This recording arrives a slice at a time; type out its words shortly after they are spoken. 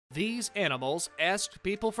These animals asked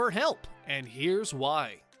people for help, and here's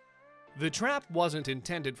why. The trap wasn't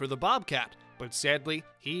intended for the bobcat, but sadly,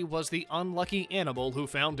 he was the unlucky animal who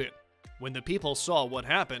found it. When the people saw what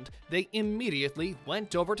happened, they immediately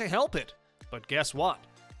went over to help it. But guess what?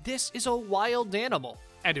 This is a wild animal,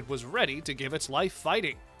 and it was ready to give its life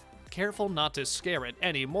fighting. Careful not to scare it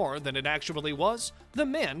any more than it actually was, the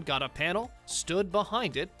man got a panel, stood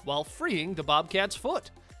behind it while freeing the bobcat's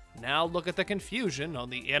foot. Now look at the confusion on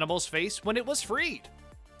the animal's face when it was freed.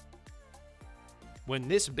 When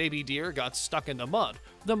this baby deer got stuck in the mud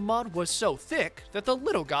was so thick that the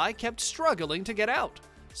little guy kept struggling to get out.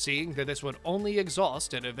 Seeing that this would only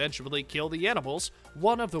exhaust and eventually kill the animals,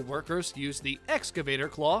 one of the workers used the excavator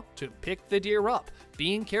claw to pick the deer up,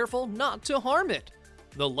 being careful not to harm it.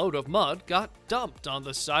 The load of mud got dumped on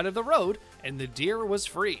the side of the road and the deer was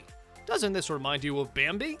free. Doesn't this remind you of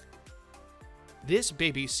Bambi? This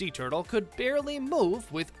baby sea turtle could barely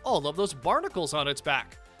move with all of those barnacles on its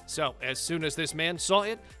back. So as soon as this man saw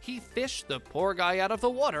it, he fished the poor guy out of the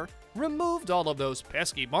water, removed all of those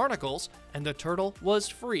pesky barnacles, and the turtle was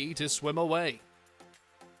free to swim away.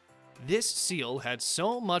 This seal had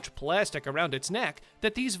so much plastic around its neck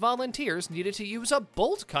that these volunteers needed to use a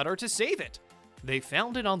bolt cutter to save it. They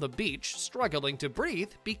found it on the beach struggling to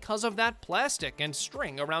breathe because of that plastic and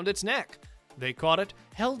string around its neck. They caught it,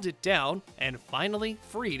 held it down, and finally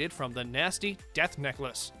freed it from the nasty death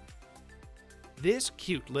necklace. This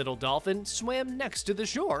cute little dolphin swam next to the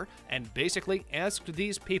shore and basically asked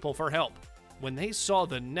these people for help. When they saw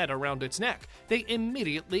the net around its neck, they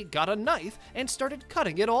immediately got a knife and started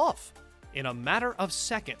cutting it off. In a matter of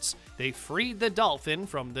seconds, they freed the dolphin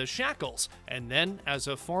from the shackles, and then, as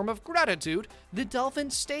a form of gratitude, the dolphin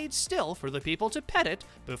stayed still for the people to pet it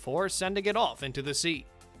before sending it off into the sea.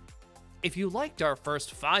 If you liked our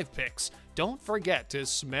first 5 picks, don't forget to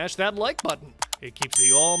smash that like button. It keeps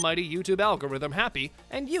the almighty YouTube algorithm happy,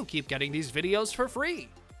 and you keep getting these videos for free.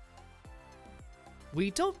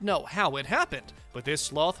 We don't know how it happened, but this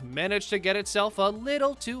sloth managed to get itself a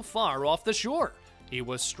little too far off the shore. He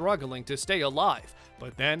was struggling to stay alive,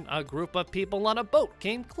 but then a group of people on a boat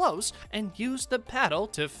came close and used the paddle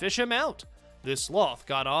to fish him out. The sloth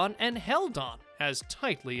got on and held on as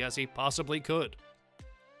tightly as he possibly could.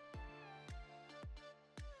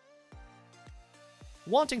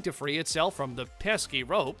 Wanting to free itself from the pesky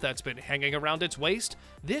rope that's been hanging around its waist,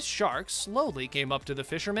 this shark slowly came up to the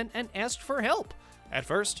fishermen and asked for help. At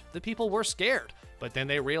first, the people were scared, but then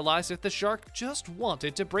they realized that the shark just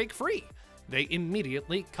wanted to break free. They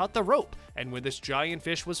immediately cut the rope, and when this giant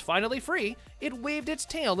fish was finally free, it waved its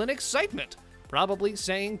tail in excitement, probably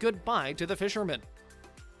saying goodbye to the fishermen.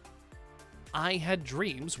 I had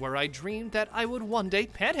dreams where I dreamed that I would one day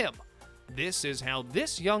pet him. This is how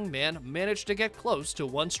this young man managed to get close to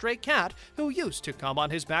one stray cat who used to come on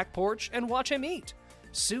his back porch and watch him eat.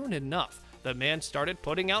 Soon enough, the man started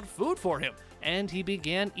putting out food for him, and he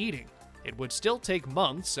began eating. It would still take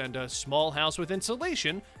months and a small house with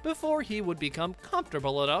insulation before he would become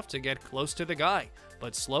comfortable enough to get close to the guy,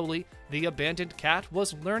 but slowly, the abandoned cat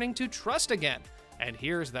was learning to trust again, and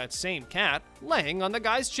here's that same cat laying on the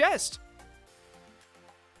guy's chest.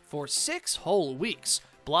 For 6 whole weeks,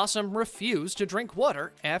 Blossom refused to drink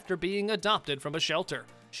water after being adopted from a shelter.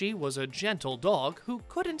 She was a gentle dog who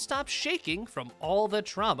couldn't stop shaking from all the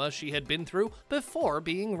trauma she had been through before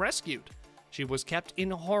being rescued. She was kept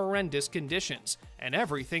in horrendous conditions, and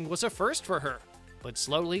everything was a first for her. But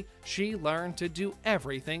slowly, she learned to do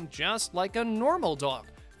everything just like a normal dog,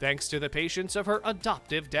 thanks to the patience of her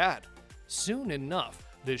adoptive dad. Soon enough,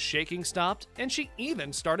 the shaking stopped, and she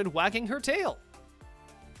even started wagging her tail.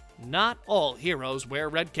 Not all heroes wear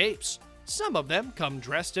red capes. Some of them come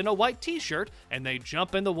dressed in a white t-shirt and they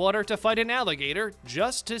jump in the water to fight an alligator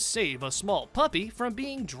just to save a small puppy from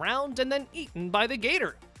being drowned and then eaten by the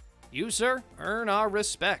gator. You, sir, earn our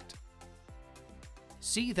respect.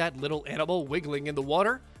 See that little animal wiggling in the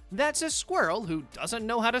water? That's a squirrel who doesn't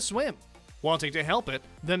know how to swim. Wanting to help it,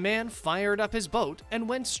 the man fired up his boat and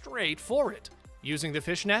went straight for it. Using the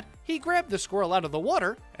fishnet, he grabbed the squirrel out of the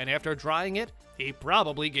water, and after drying it, he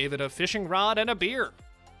probably gave it a fishing rod and a beer.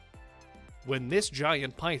 When this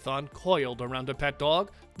giant python coiled around a pet dog,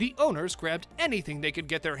 the owners grabbed anything they could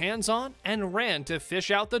get their hands on and ran to fish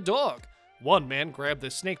out the dog. One man grabbed the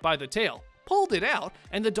snake by the tail, pulled it out,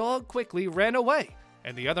 and the dog quickly ran away,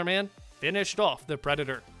 and the other man finished off the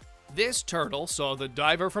predator. This turtle saw the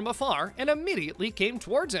diver from afar and immediately came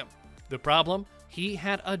towards him. The problem? He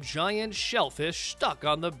had a giant shellfish stuck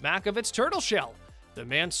on the back of its turtle shell. The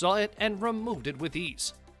man saw it and removed it with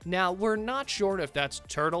ease. Now, we're not sure if that's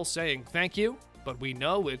turtle saying thank you, but we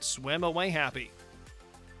know it swam away happy.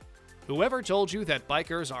 Whoever told you that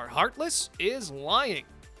bikers are heartless is lying.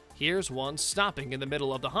 Here's one stopping in the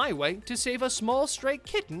middle of the highway to save a small stray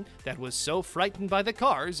kitten that was so frightened by the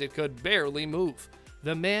cars it could barely move.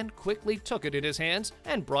 The man quickly took it in his hands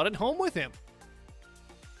and brought it home with him.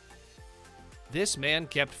 This man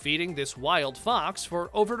kept feeding this wild fox for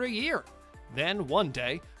over a year. Then one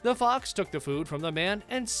day, the fox took the food from the man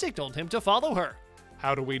and signaled him to follow her.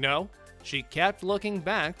 How do we know? She kept looking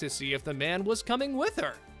back to see if the man was coming with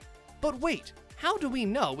her. But wait, how do we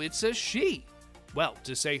know it's a she? Well,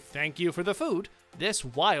 to say thank you for the food, this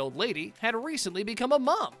wild lady had recently become a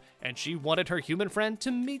mom, and she wanted her human friend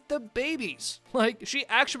to meet the babies. Like, she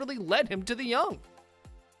actually led him to the young.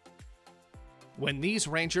 When these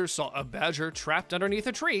rangers saw a badger trapped underneath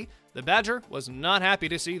a tree, the badger was not happy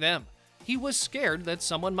to see them. He was scared that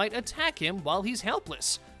someone might attack him while he's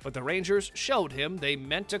helpless, but the rangers showed him they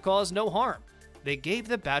meant to cause no harm. They gave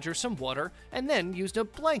the badger some water and then used a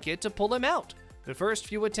blanket to pull him out. The first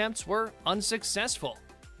few attempts were unsuccessful.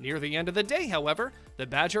 Near the end of the day, however, the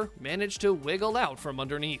badger managed to wiggle out from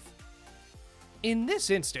underneath. In this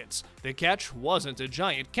instance, the catch wasn't a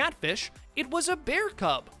giant catfish, it was a bear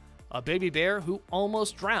cub. A baby bear who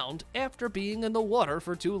almost drowned after being in the water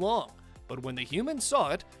for too long. But when the humans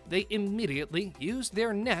saw it, they immediately used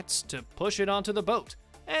their nets to push it onto the boat.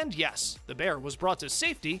 And yes, the bear was brought to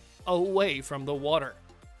safety away from the water.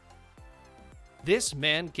 This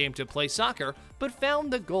man came to play soccer, but found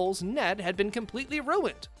the goal's net had been completely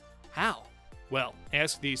ruined. How? Well,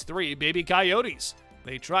 ask these 3 baby coyotes.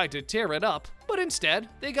 They tried to tear it up, but instead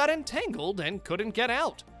they got entangled and couldn't get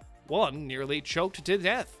out. One nearly choked to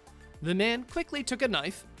death. The man quickly took a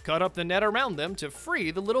knife, cut up the net around them to free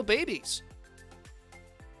the little babies.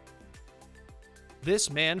 This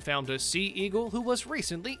man found a sea eagle who was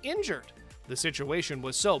recently injured. The situation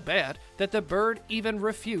was so bad that the bird even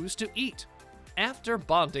refused to eat. After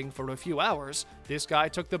bonding for a few hours, this guy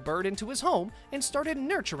took the bird into his home and started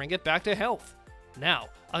nurturing it back to health. Now,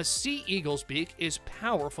 a sea eagle's beak is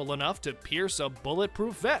powerful enough to pierce a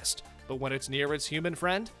bulletproof vest, but when it's near its human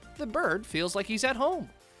friend, the bird feels like he's at home.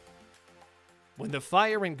 When the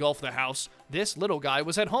fire engulfed the house, this little guy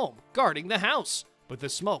was at home, guarding the house. But the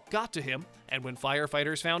smoke got to him, and when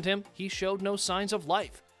firefighters found him, he showed no signs of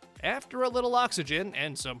life. After a little oxygen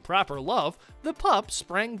and some proper love, the pup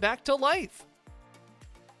sprang back to life.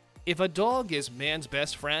 If a dog is man's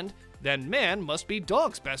best friend, then man must be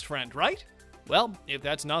dog's best friend, right? Well, if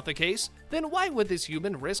that's not the case, then why would this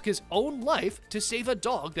human risk his own life to save a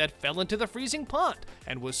dog that fell into the freezing pond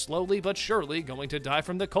and was slowly but surely going to die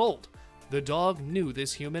from the cold? The dog knew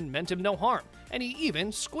this human meant him no harm, and he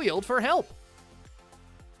even squealed for help.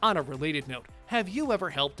 On a related note, have you ever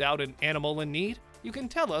helped out an animal in need? You can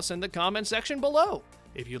tell us in the comment section below.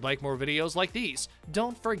 If you'd like more videos like these,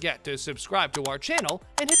 don't forget to subscribe to our channel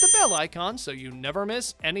and hit the bell icon so you never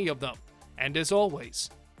miss any of them. And as always,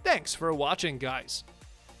 thanks for watching, guys.